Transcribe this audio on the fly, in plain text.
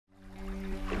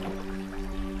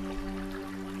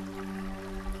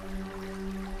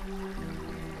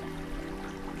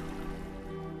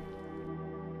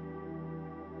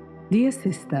Dear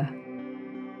sister,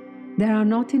 there are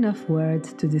not enough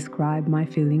words to describe my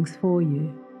feelings for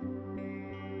you.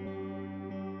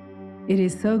 It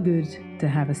is so good to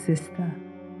have a sister,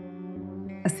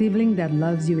 a sibling that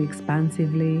loves you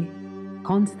expansively,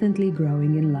 constantly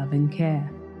growing in love and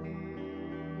care.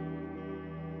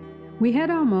 We had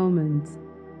our moments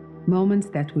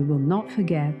that we will not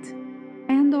forget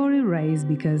and/or erase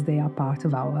because they are part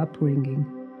of our upbringing.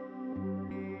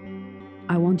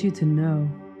 I want you to know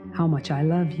how much I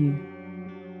love you.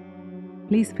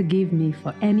 Please forgive me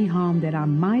for any harm that I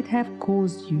might have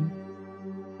caused you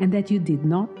and that you did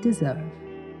not deserve.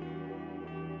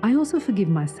 I also forgive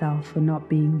myself for not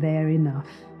being there enough.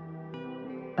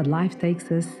 But life takes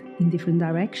us in different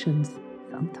directions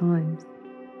sometimes.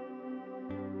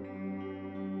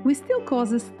 We still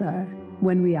cause a stir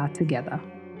when we are together,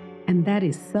 and that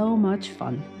is so much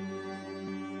fun.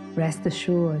 Rest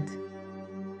assured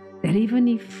that even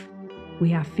if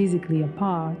we are physically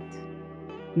apart,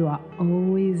 you are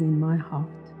always in my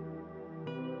heart.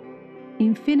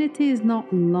 Infinity is not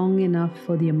long enough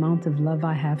for the amount of love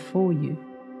I have for you.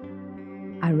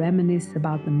 I reminisce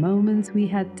about the moments we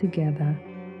had together,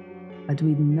 but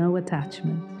with no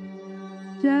attachment.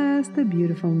 Just a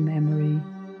beautiful memory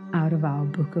out of our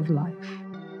book of life.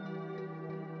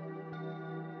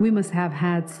 We must have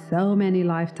had so many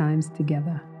lifetimes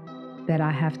together that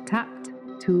I have tapped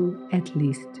to at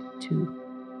least 2.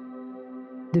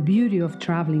 The beauty of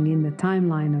traveling in the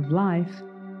timeline of life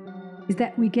is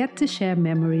that we get to share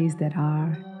memories that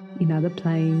are in other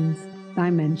planes,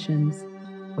 dimensions,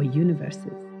 or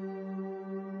universes.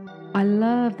 I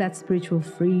love that spiritual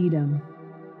freedom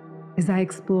as I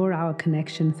explore our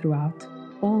connection throughout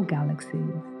all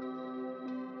galaxies.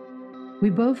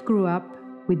 We both grew up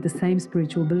with the same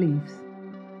spiritual beliefs.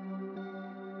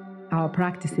 Our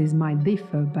practices might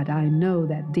differ, but I know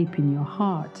that deep in your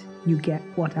heart you get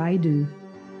what I do,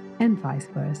 and vice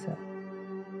versa.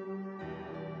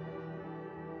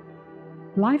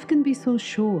 Life can be so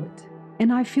short,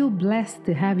 and I feel blessed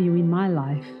to have you in my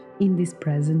life in this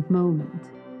present moment.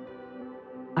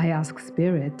 I ask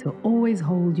Spirit to always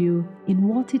hold you in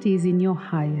what it is in your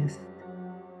highest.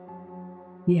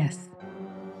 Yes,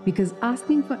 because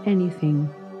asking for anything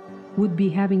would be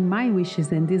having my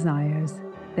wishes and desires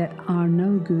that are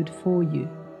no good for you.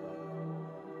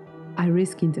 I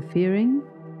risk interfering,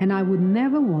 and I would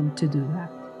never want to do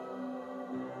that.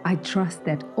 I trust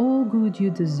that all good you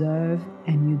deserve,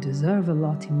 and you deserve a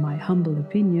lot in my humble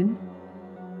opinion,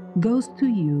 goes to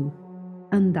you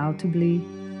undoubtedly,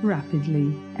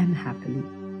 rapidly, and happily.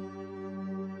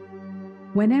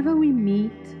 Whenever we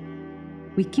meet,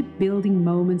 we keep building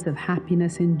moments of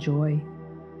happiness and joy,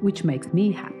 which makes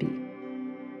me happy.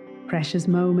 Precious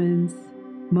moments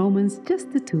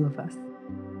just the two of us.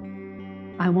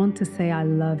 I want to say I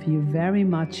love you very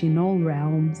much in all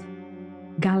realms,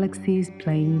 galaxies,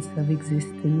 planes of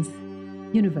existence,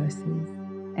 universes,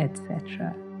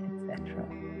 etc., etc.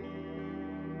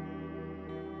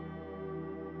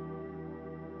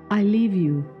 I leave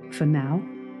you for now,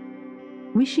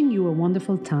 wishing you a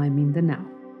wonderful time in the now.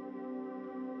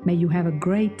 May you have a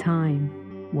great time,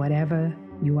 whatever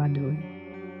you are doing.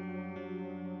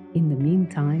 In the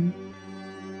meantime,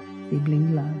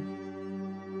 sibling love.